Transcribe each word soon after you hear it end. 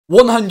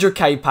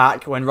100k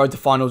pack when road to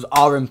finals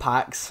are in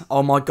packs.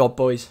 Oh my god,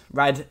 boys.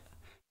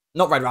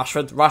 Not Red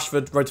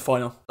Rashford, road to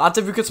final. Lads,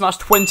 if we could smash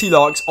 20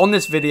 likes on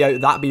this video,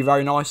 that'd be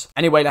very nice.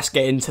 Anyway, let's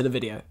get into the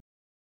video.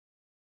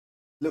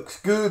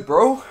 Looks good,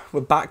 bro. We're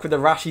back with the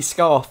Rashy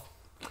scarf.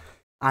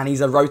 And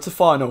he's a road to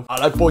final.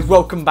 Hello, boys.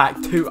 Welcome back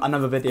to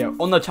another video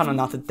on the channel.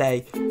 Now,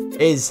 today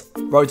is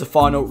road to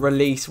final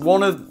release.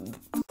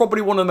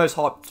 Probably one of the most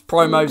hyped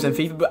promos in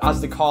FIFA, but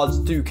as the cards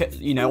do,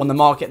 you know, on the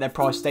market, their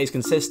price stays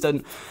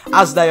consistent,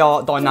 as they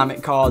are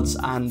dynamic cards.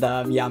 And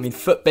yeah, I mean,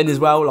 Footbin as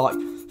well. Like,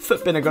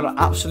 Footbin are going to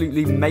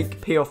absolutely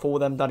make PR for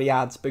them bloody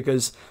ads,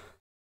 because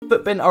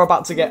Footbin are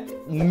about to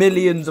get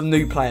millions of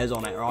new players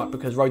on it, right?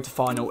 Because road to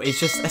final is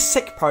just a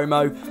sick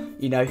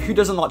promo. You know, who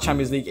doesn't like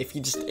Champions League? If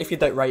you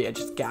don't rate it,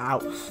 just get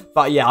out.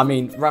 But yeah, I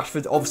mean,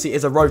 Rashford obviously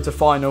is a road to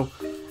final,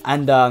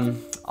 and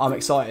I'm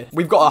excited.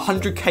 We've got a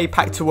 100k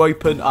pack to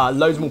open,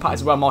 loads more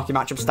packs as well, marquee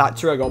matchup stat,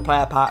 2 goal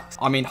player packs.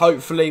 I mean,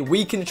 hopefully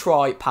we can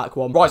try pack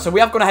 1. Right, so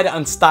we have gone ahead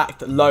and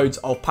stacked loads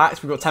of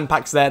packs. We've got 10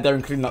 packs there. They're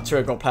including like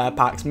 2 goal player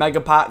packs,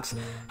 mega packs.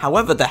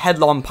 However, the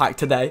headline pack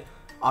today,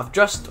 I've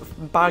just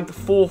bagged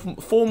four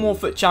more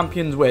FUT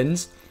Champions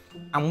wins,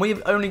 and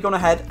we've only gone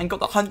ahead and got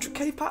the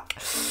 100k pack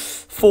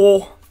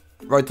for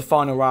road to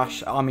final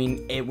Rash. I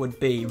mean, it would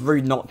be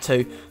rude not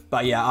to,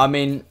 but yeah, I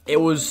mean,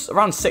 it was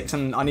around 6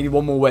 and I needed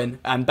one more win,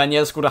 and Ben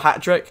Yedder scored a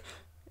hat-trick.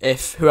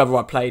 If whoever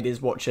I played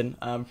is watching,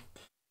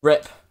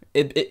 rip.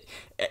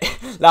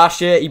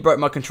 Last year he broke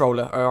my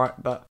controller, alright.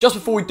 But just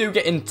before we do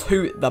get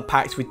into the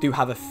packs, we do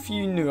have a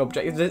few new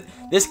objectives.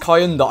 This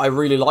kounde that I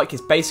really like,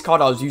 his base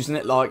card, I was using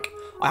it like,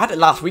 I had it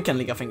last weekend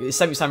league, I think. It's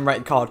 77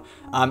 rated card.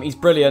 He's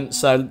brilliant,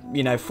 so,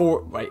 you know,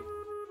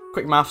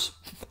 quick maths,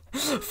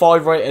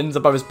 5 ratings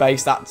above his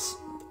base. That's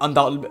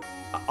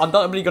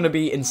undoubtedly going to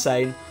be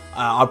insane.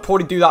 I'll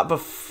probably do that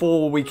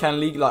before weekend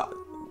league, like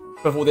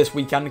before this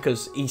weekend,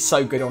 because he's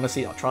so good,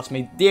 honestly. Like, trust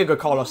me. Diego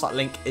Carlos, that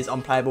link is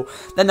unplayable.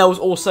 Then there was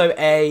also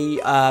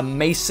a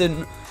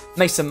Mason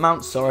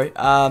Mount, sorry,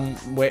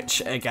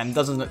 which again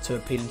doesn't look too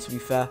appealing, to be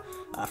fair.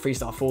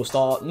 3-star,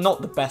 4-star,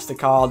 not the best of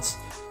cards.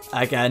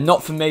 Again,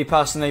 not for me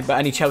personally, but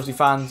any Chelsea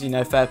fans, you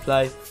know, fair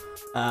play.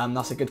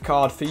 That's a good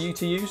card for you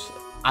to use,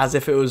 as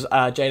if it was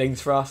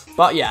J-Links for us.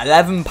 But yeah,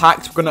 11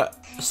 packs. We're going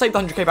to save the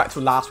 100k back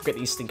till last. We'll get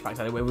these stinker packs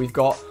anyway. We've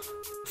got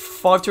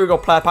 5 2-goal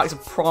player packs, a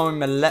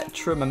Prime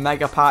Electrum, a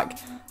Mega Pack.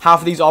 Half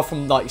of these are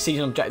from like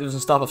season objectives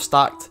and stuff I've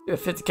stacked.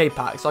 50k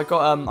packs. I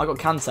got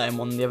Kounde in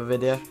one in the other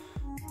video.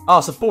 Oh,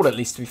 it's a board at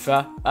least, to be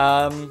fair.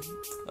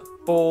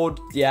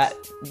 Board, yeah,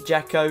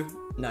 Dzeko.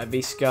 No,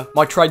 Visca.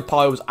 My trade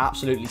pile is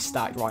absolutely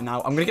stacked right now.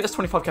 I'm going to get this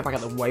 25k pack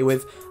out of the way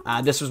with.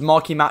 This was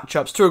marquee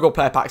matchups, 2 goal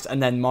player packs,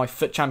 and then my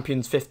FUT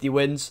Champions 50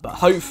 wins. But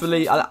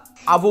hopefully, out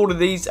of all of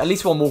these, at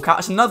least one more cat.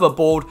 It's another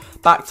board.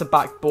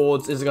 Back-to-back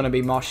boards. This is going to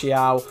be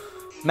Martial,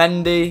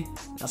 Mendy.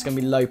 That's going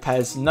to be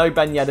Lopez. No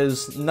Ben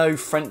Yedders. No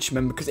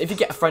Frenchman. Because if you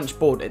get a French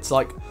board, it's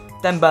like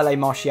Dembele,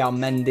 Martial,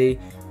 Mendy.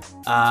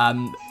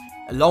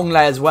 Longley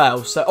as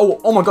well. So,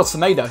 oh my god,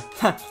 Semedo.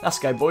 Let's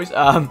go, boys.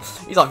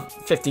 He's like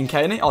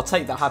 15k in it. I'll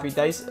take that, happy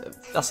days.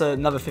 That's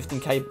another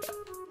 15k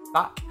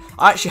back.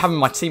 I actually have him in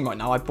my team right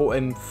now. I bought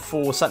him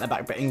for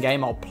centre-back, but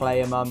in-game I'll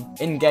play him.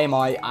 In-game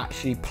I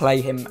actually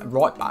play him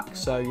right-back.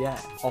 So, yeah,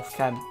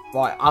 off-chem.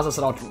 Right, as I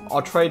said,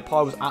 our trade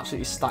pile was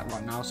absolutely stacked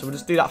right now. So, we'll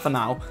just do that for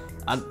now.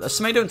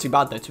 Semedo isn't too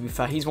bad, though, to be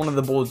fair. He's one of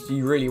the boards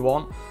you really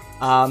want.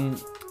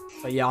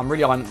 But yeah, I'm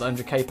really eyeing the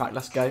 100k pack.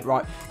 Let's go.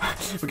 Right.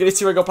 We get these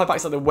 2 goal play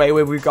packs out of the way.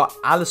 We've got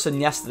Allison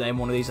yesterday in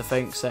one of these, I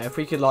think. So if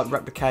we could like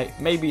replicate,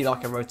 maybe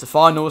like a road to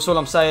final, that's all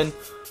I'm saying.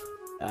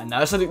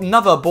 No, it's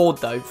another board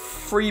though.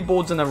 3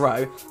 boards in a row.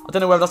 I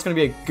don't know whether that's going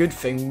to be a good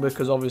thing,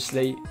 because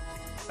obviously...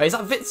 Wait, is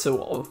that Witzel?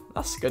 Oh,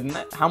 that's good, isn't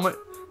it? How much?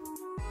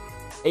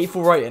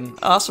 84 rating.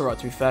 Oh, that's alright,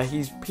 to be fair.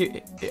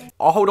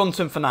 I'll hold on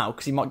to him for now,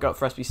 because he might go up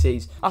for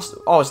SBCs.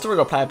 It's still a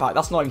goal player pack.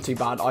 That's not even too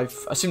bad. I've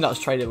assumed that was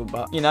tradable,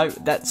 but you know,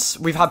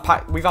 we've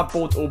had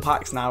boards all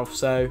packs now,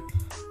 so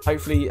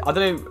hopefully, I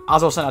don't know.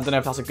 As I was saying, I don't know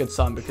if that's a good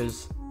sign,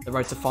 because the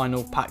road to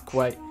final pack.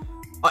 Wait,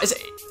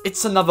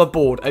 it's another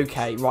board.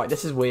 Okay, right.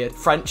 This is weird.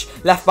 French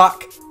left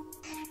back,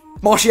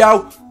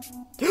 Martial.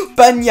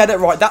 Ben Yedder.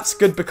 Right, that's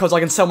good, because I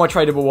can sell my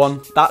tradable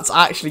one. That's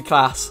actually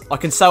class. I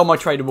can sell my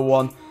tradable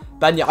one.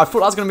 Ben, yeah, I thought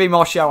that was going to be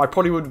Martial. I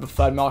probably would have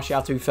preferred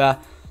Martial, to be fair.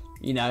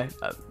 You know,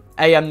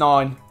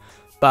 AM9.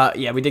 But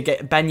yeah, we did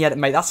get Ben Yedder,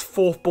 mate. That's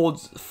 4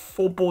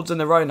 boards in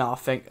a row now, I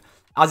think.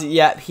 As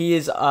yet, he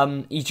is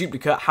he's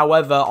duplicate.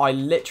 However, I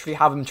literally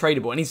have him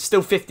tradable, and he's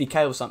still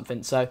 50k or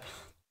something. So,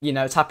 you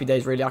know, it's happy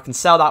days, really. I can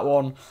sell that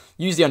one,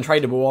 use the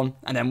untradeable one,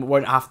 and then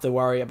won't have to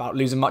worry about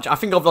losing much. I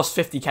think I've lost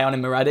 50k on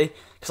him already,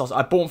 because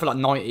I bought him for like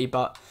 90,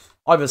 but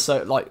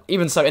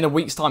even so, in a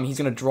week's time, he's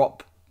going to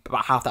drop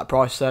about half that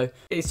price. So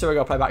it's 2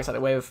 goal playbacks out the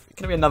way of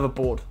going to be another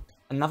board.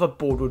 Another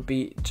board would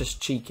be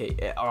just cheeky.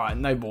 Alright,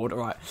 no board.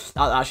 Alright,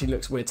 that actually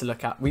looks weird to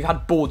look at. We've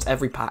had boards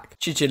every pack.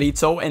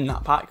 Chicharito in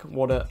that pack.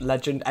 What a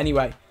legend.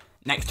 Anyway,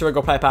 next 2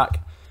 goal play pack.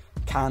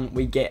 Can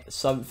we get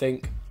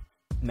something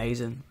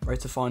amazing? Road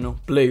to final.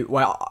 Blue.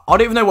 Well, I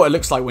don't even know what it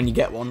looks like when you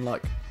get one.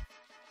 Like,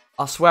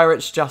 I swear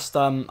it's just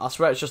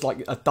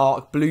like a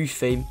dark blue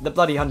theme. The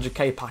bloody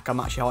 100k pack I'm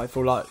actually hyped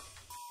for, like,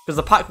 because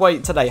the pack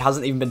weight today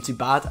hasn't even been too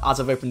bad as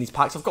I've opened these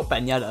packs. I've got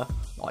Ben Yedder,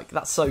 like,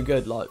 that's so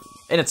good, like,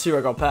 in a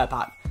 2 gold player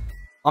pack.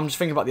 I'm just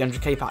thinking about the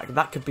 100k pack.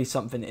 That could be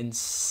something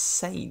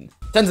insane.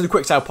 Then to the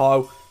quick sale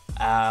pile.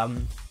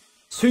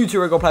 2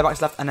 gold player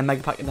packs left and a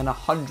mega pack and then a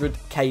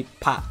 100k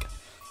pack.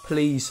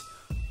 Please.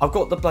 I've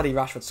got the bloody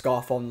Rashford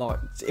scarf on, like,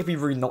 it'd be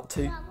rude not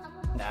to.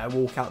 No,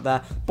 walk out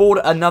there. Board,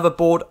 another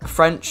board.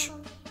 French.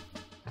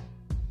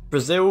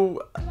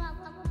 Brazil.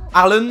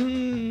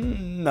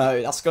 Alan.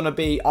 No, that's going to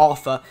be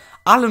Arthur.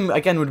 Alan,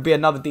 again, would be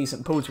another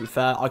decent pull, to be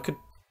fair. I could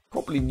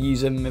probably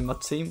use him in my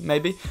team,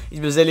 maybe. He's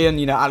Brazilian,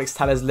 you know, Alex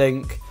Tellers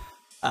link.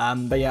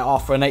 But yeah,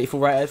 Arthur, an 84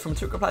 rated from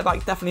 2 player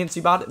pack, definitely isn't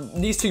too bad.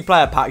 These 2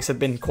 player packs have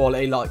been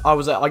quality. Like,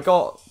 I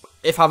got,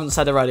 if I haven't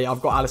said already,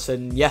 I've got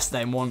Alisson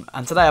yesterday in one,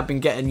 and today I've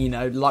been getting, you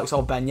know, likes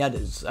of Ben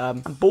Yedders.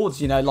 And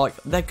boards, you know, like,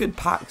 they're good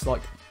packs.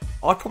 Like,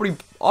 I'd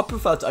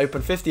prefer to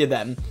open 50 of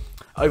them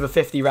over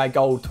 50 rare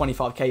gold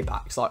 25k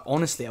packs. Like,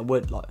 honestly, I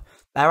would. Like,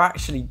 they're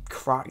actually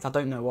cracked. I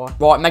don't know why.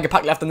 Right, mega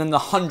pack left, and then the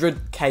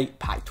 100k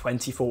pack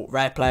 24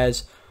 rare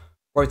players.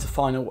 Road to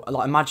final.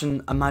 Like,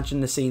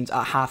 imagine the scenes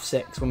at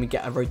half-6 when we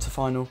get a road to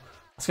final.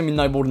 That's gonna be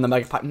no more than the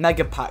mega pack.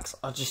 Mega packs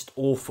are just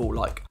awful.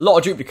 Like, a lot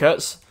of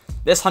duplicates.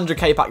 This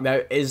 100k pack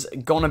though is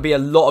gonna be a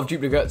lot of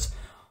duplicates.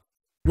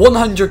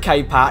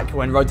 100k pack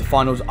when road to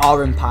finals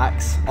are in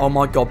packs. Oh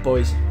my god,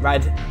 boys.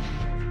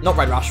 Not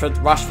red Rashford.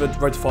 Rashford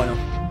road to final.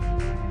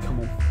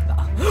 Come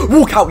on.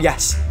 Walk out,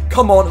 yes.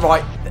 Come on,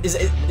 right. Is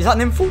that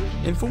an inform?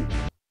 Inform?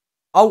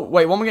 Oh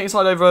wait, what am I getting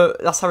excited over?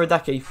 That's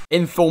Heredeki.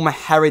 Inform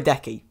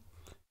Heredeki.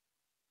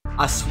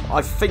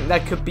 I think there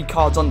could be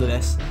cards under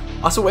this.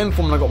 I saw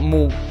Inform and I got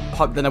more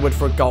hype than I would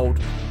for a gold.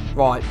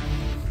 Right.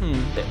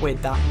 Bit weird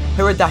that.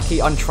 Heredeki,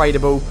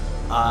 untradeable.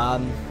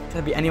 Can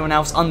there be anyone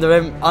else under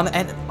him?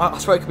 I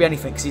swear it could be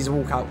anything because he's a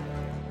walkout.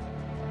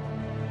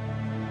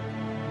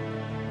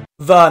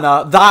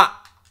 Werner, that.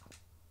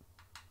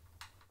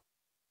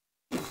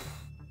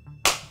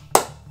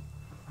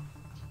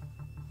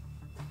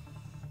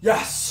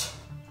 Yes.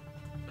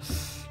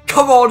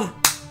 Come on.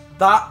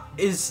 That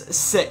is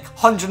sick.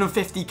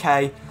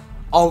 150k.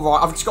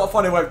 Alright, I've just got to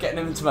find a way of getting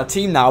him into my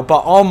team now.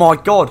 But oh my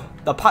god,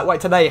 the pack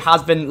weight today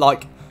has been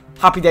like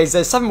happy days.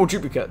 There's 7 more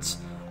duplicates.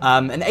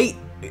 And 8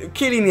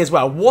 Chiellini as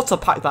well. What a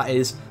pack that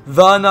is.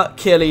 Werner,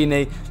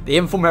 Chiellini, the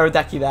Inform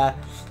Heredeki there.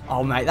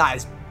 Oh mate, that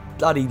is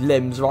bloody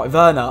limbs. Right,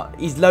 Werner,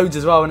 he's loads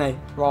as well, isn't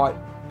he? Right,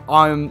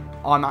 I'm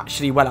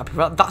actually well happy.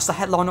 That's the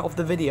headliner of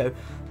the video.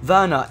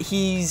 Werner,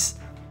 he's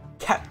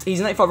an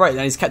 85 rated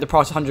and he's kept the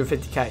price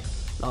 150k.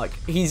 Like,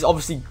 he's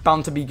obviously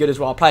bound to be good as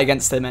well. I'll play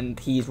against him and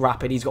he's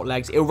rapid, he's got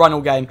legs, he'll run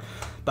all game.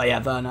 But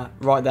yeah, Werner,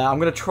 right there. I'm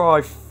going to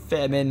try fit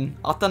him in.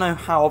 I don't know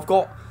how. I've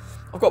got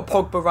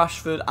Pogba,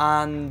 Rashford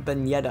and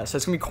Ben Yedder, so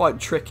it's going to be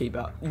quite tricky.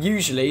 But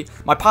usually,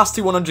 my past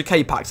 2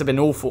 100k packs have been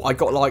awful. I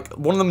got like,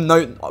 one of them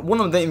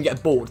didn't even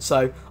get bored.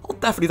 So I'll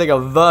definitely take a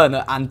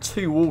Werner and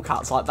 2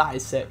 walkouts. Like, that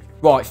is sick.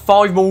 Right,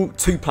 5 more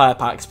 2 player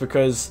packs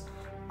because,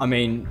 I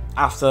mean,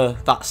 after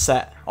that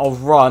set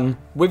of run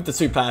with the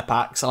 2 player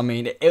packs, I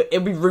mean,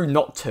 it'd be rude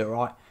not to,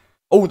 right?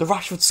 Oh, the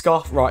Rashford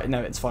scarf. Right, no,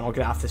 it's fine. I'll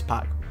get out this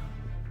pack.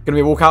 Gonna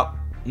be a walkout?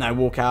 No,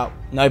 walkout.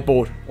 No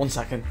board. 1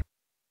 second.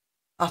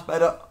 That's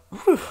better.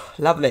 Whew,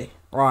 lovely.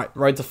 Right,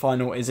 road to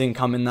final is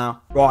incoming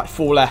now. Right,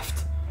 4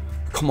 left.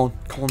 Come on,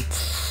 come on.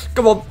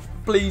 Come on,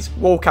 please.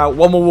 Walkout.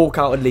 1 more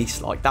walkout at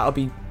least. Like, that'll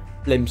be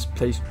limbs,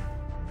 please.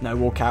 No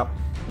walkout.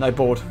 No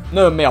board.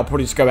 Knowing me, I'll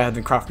probably just go ahead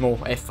and craft more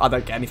if I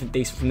don't get anything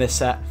decent from this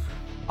set.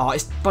 Oh,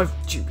 it's both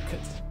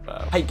duplicates.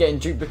 I hate getting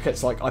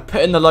duplicates. Like, I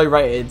put in the low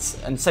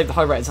rateds and save the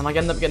high rateds, and I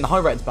end up getting the high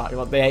rateds back,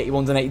 like the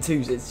 81s and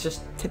 82s. It's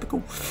just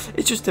typical.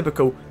 It's just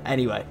typical.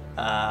 Anyway,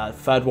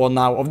 3rd one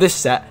now of this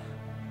set.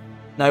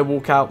 No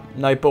walkout,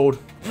 no board.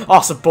 Oh,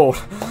 it's a board.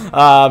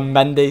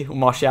 Mendy or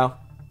Martial.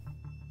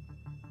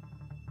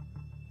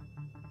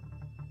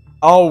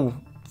 Oh,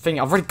 thing.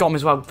 I've already got them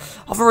as well.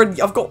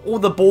 I've got all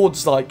the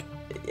boards. Like,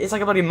 it's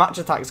like a bloody match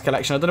attacks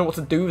collection. I don't know what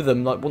to do with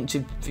them. Like, once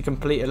you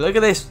complete it. Look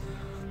at this.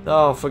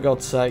 Oh, for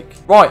God's sake.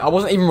 Right, I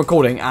wasn't even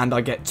recording, and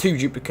I get 2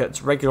 duplicates.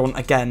 Reguilon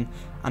again,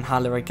 and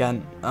Haller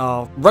again.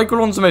 Oh,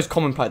 Reguilon's the most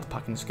common player to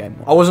pack in this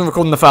game. I wasn't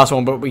recording the first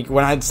one, but we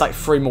went ahead and stacked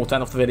 3 more to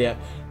end off the video.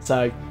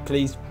 So,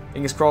 please,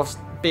 fingers crossed,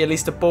 be at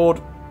least a board.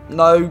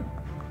 No.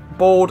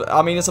 Board.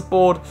 I mean, it's a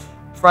board.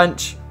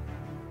 French.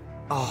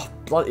 Oh,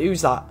 like,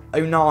 who's that?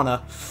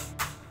 Onana.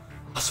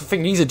 I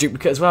think he's a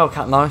duplicate as well,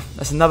 can't lie.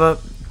 That's another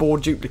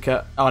board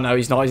duplicate. Oh, no,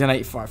 he's not. He's an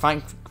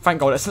 85. Thank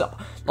God. It's not,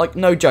 like,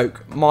 no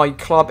joke. My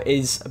club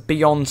is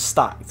beyond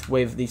stacked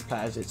with these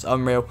players. It's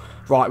unreal.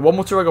 Right, 1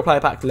 more to regular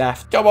player pack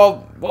left. Come on.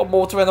 1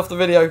 more to end off the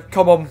video.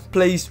 Come on,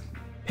 please.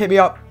 Hit me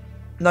up.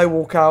 No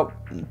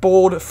walkout.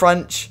 Board.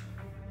 French.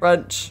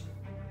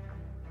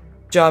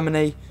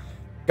 Germany.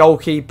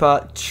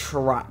 Goalkeeper.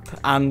 Trap.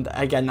 And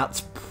again, that's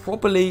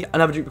probably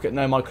another duplicate.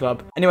 No, my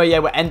club. Anyway, yeah,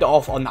 we'll end it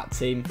off on that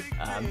team.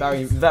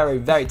 Very, very,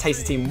 very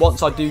tasty team.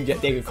 Once I do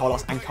get Diego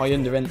Carlos and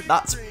Kounde in,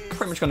 that's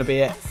pretty much going to be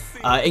it.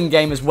 In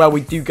game as well,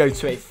 we do go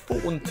to a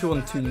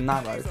 4-on-2-on-2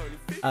 narrow.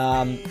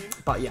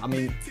 But yeah, I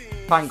mean,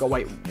 thank God.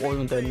 Wait, what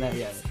was I doing there?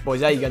 Yeah,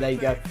 boys, there you go, there you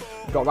go.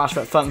 We've got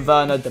Rashford, front,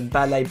 Werner,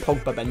 Dembele,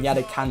 Pogba, Ben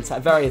Yedder, Kante. A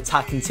very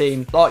attacking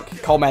team.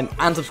 Like, comment,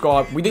 and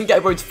subscribe. We didn't get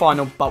a road to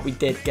final, but we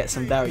did get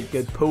some very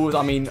good pulls.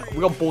 I mean,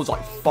 we got balls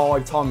like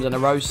 5 times in a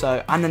row,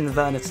 so, and then the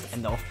Werner to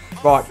end off.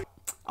 Right,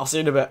 I'll see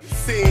you in a bit.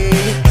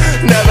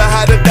 Never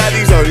had a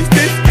daddy's only